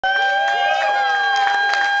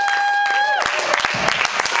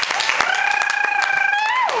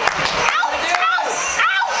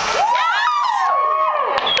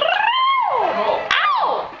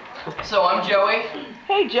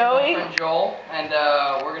Hey, Joey. My friend Joel, and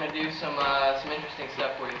we're gonna do some interesting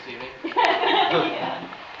stuff for you this evening. Yeah.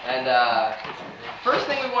 And first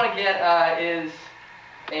thing we want to get is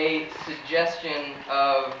a suggestion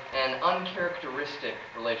of an uncharacteristic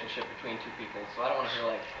relationship between two people. So I don't want to hear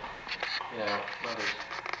like, brothers.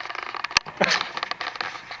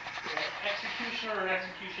 Executioner and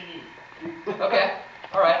executionee. Okay.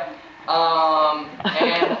 All right.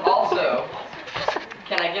 And also,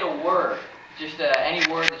 can I get a word? Just any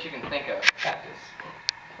word that you can think of. Cactus.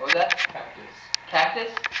 What was that? Cactus.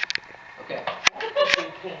 Cactus? Okay.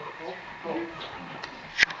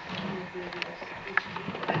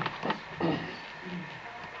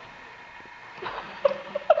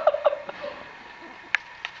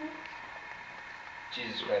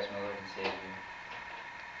 Jesus Christ, my Lord and Savior,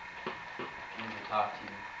 I need to talk to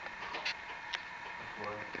you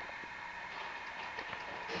before.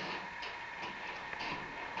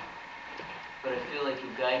 But I feel like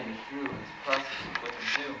you'll guide me through this process of what to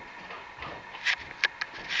do.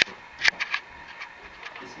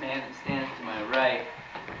 This man that stands to my right,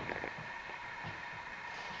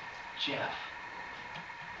 Jeff,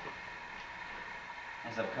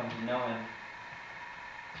 as I've come to know him,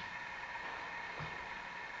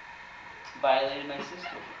 violated my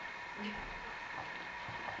sister.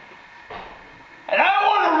 And I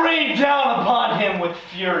want to rain down upon him with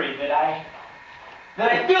fury that I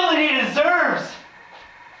feel that he deserves.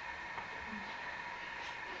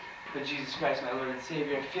 But Jesus Christ, my Lord and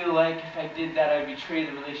Savior, I feel like if I did that, I would betray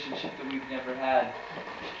the relationship that we've never had.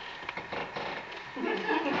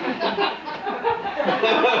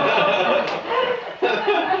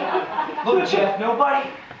 Look, Jeff,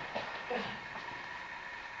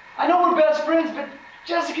 I know we're best friends, but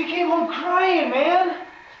Jessica came home crying, man.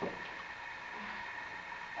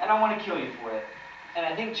 And I want to kill you for it. And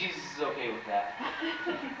I think Jesus is okay with that.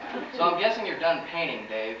 So I'm guessing you're done painting,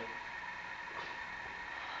 Dave.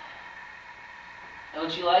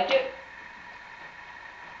 Don't you like it?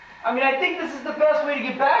 I mean, I think this is the best way to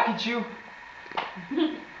get back at you.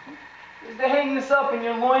 Is to hang this up in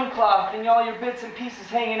your loincloth and all your bits and pieces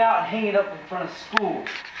hanging out and hang it up in front of school.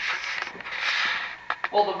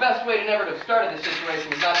 Well, the best way to never have started this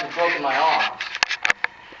situation is not to have broken my arm.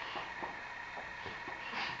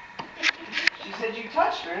 She said you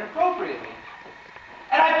touched her inappropriately.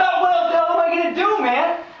 And I thought, what else the hell am I going to do,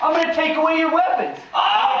 man? I'm going to take away your weapons.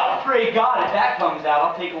 Ah, pray God, if that comes out,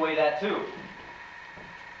 I'll take away that too.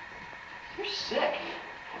 You're sick.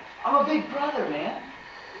 I'm a big brother, man.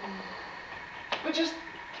 But just,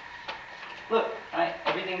 look, all right,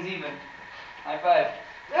 everything's even. High five.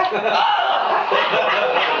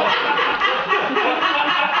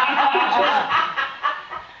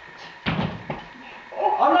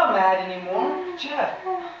 I'm not mad anymore. Jeff.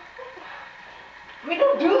 I mean,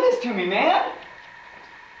 don't do this to me, man.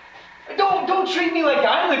 Don't treat me like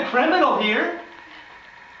I'm the criminal here.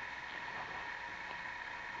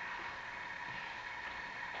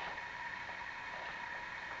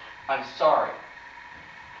 I'm sorry.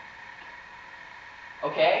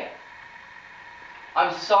 Okay?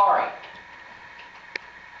 I'm sorry.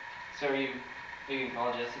 So are you going to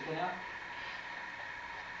call Jessica now?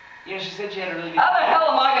 You know, she said she had a really good How the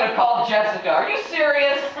hell am I going to call Jessica? Are you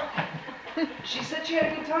serious? She said she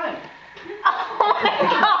had a good time. Oh my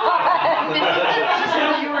God! She said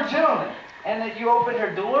that you were a gentleman and that you opened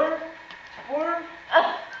her door for her.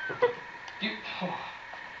 You...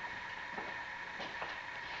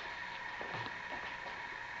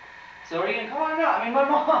 So are you gonna call her now? I mean, my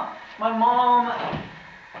mom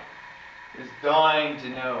Is dying to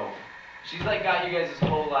know. She's like got you guys'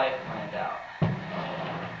 whole life planned out.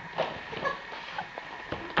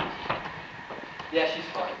 Yeah, she's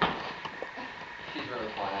fun. She's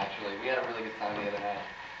really fun, actually. We had a really good time the other night.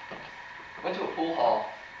 Went to a pool hall,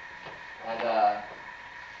 and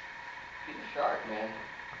she's a shark, man.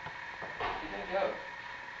 She's a joke.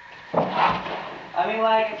 I mean,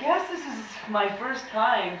 like, I guess this is my first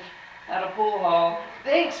time at a pool hall.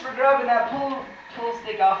 Thanks for grabbing that pool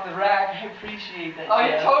stick off the rack. I appreciate that. Oh,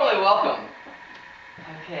 you're Jeff. totally welcome.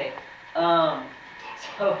 Okay.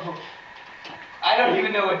 So I don't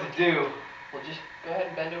even know what to do. Well, just go ahead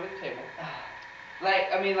and bend over the table.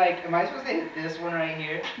 Like, I mean, like, am I supposed to hit this one right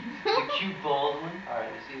here? The cute bald one? All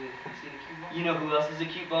right, you see the cute one? You know who else is a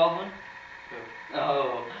cute bald one? Who?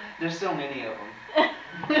 Oh, there's so many of them.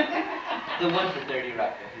 The one for 30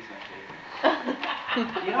 Rock, though, he's my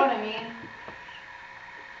favorite. You know what I mean?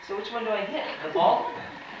 So which one do I hit? The bald one?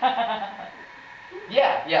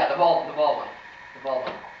 Yeah, the bald one. The bald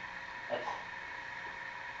one. That's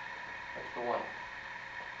the one.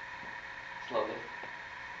 Slowly.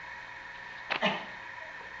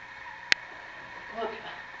 Look,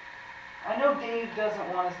 know Dave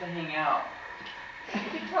doesn't want us to hang out. You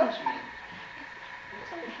can touch me.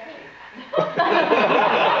 It's okay. You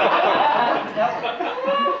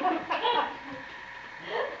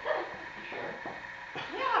sure?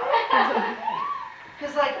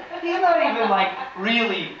 Because, like, he's not even, like,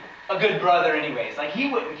 really a good brother anyways. Like, he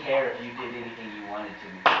wouldn't care if you did anything you wanted to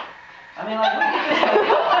me. I mean, like, we could just,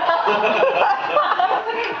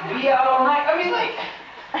 like, be out all night. I mean, like,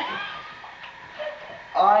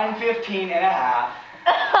 I'm 15 and a half.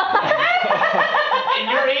 And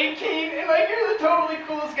you're 18, and, like, you're the totally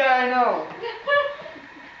coolest guy I know.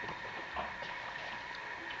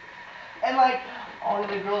 And, like, all the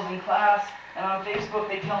other girls in class and on Facebook,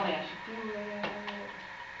 they tell me I should do it.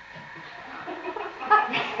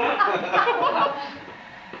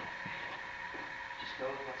 Just go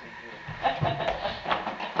with what's in here.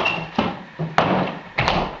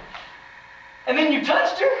 And then you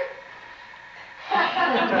touched her?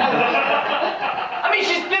 I mean,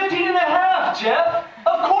 she's 15 and a half, Jeff.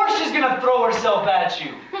 Of course she's gonna throw herself at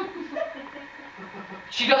you.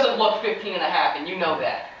 She doesn't look 15 and a half, and you know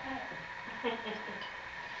that.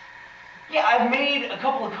 Yeah, I've made a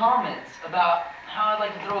couple of comments about how I'd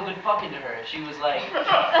like to throw a good fuck into her if she was like 4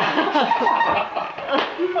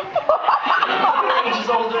 ages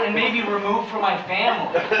older and maybe removed from my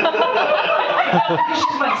family. Because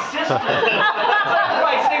she's my sister. It's like if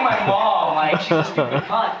I say my mom, like she's a stupid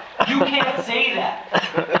cunt. You can't say that.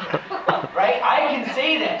 Right? I can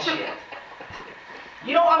say that shit.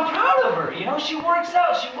 You know, I'm proud of her. You know, she works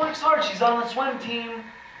out. She works hard. She's on the swim team.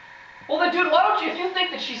 Well then, dude, why don't you, if you think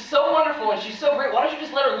that she's so wonderful and she's so great, why don't you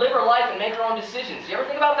just let her live her life and make her own decisions? Do you ever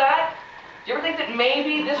think about that? Do you ever think that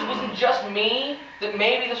maybe this wasn't just me? That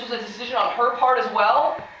maybe this was a decision on her part as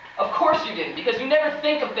well? Of course you didn't, because you never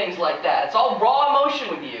think of things like that. It's all raw emotion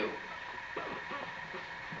with you.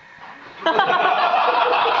 I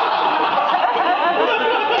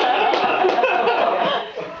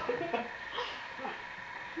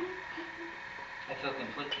felt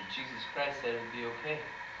conflicted. Jesus Christ said it would be okay.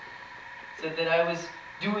 Said that I was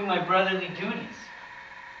doing my brotherly duties.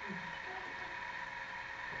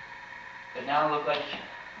 But now I look like,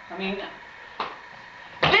 I mean...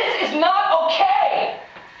 This is not okay!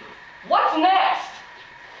 What's next?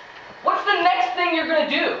 What's the next thing you're gonna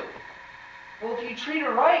do? Well, if you treat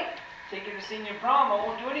her right, take her to senior prom, I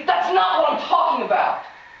won't do anything. That's not what I'm talking about.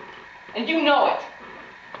 And you know it.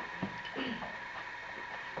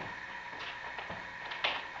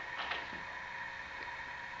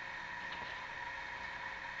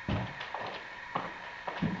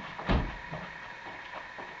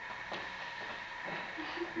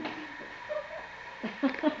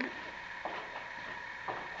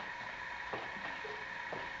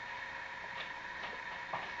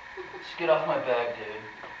 Just get off my back, dude.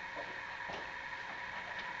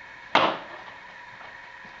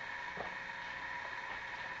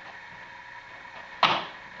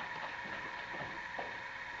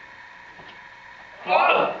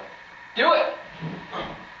 Do it.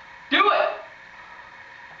 Do it.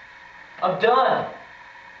 I'm done.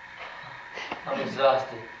 I'm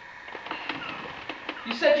exhausted.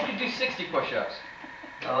 You said you could do 60 push-ups.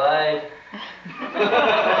 I lied.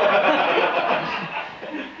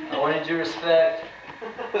 I wanted your respect.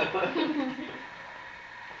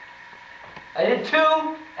 I did 2,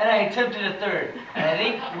 and I attempted a 3rd. And I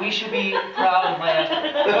think we should be proud of my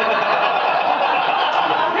effort.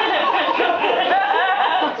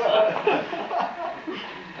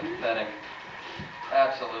 Pathetic.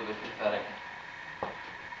 Absolutely pathetic.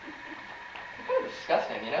 You're kind of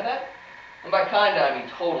disgusting, you know that? And by kinda, I mean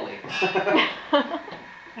totally.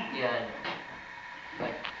 Yeah, I know.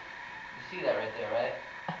 Like, you see that right there, right?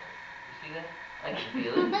 You see that? I can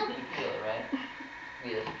feel it. You can feel it, right?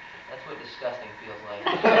 Yes. That's what disgusting feels like.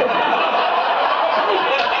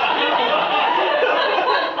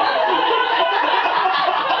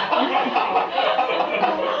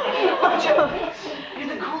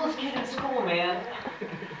 You're the coolest kid in school, man.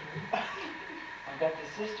 I've got this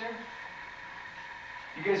sister.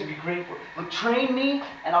 You guys would be great for it. Look, train me,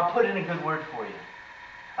 and I'll put in a good word for you.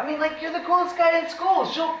 I mean, like, you're the coolest guy in school.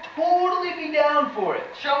 She'll totally be down for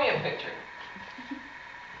it. Show me a picture.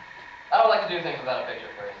 I don't like to do things without a picture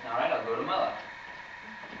first. All right, I'll go to Mella.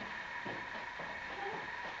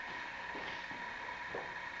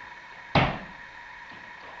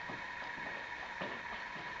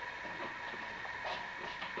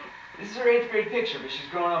 This is her 8th grade picture, but she's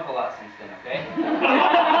grown up a lot since then, okay?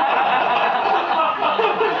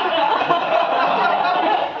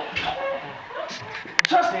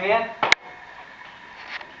 Trust me, man.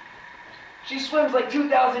 She swims like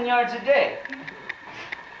 2,000 yards a day.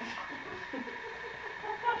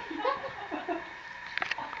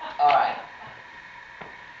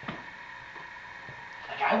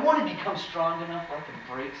 become strong enough where I can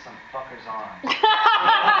break some fucker's arm. I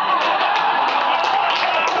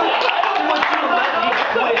don't want you to let me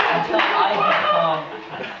quit until I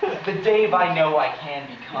become the Dave I know I can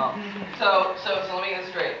become. So let me get this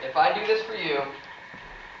straight. If I do this for you,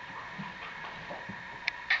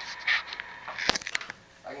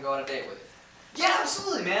 I can go on a date with you. Yeah,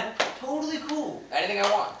 absolutely, man. Totally cool. Anything I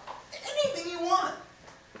want. Anything you want.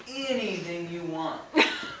 Anything you want. Let's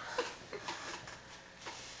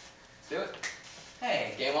do it.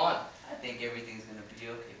 Hey, Game on. I think everything's gonna be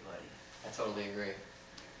okay, buddy. I totally agree.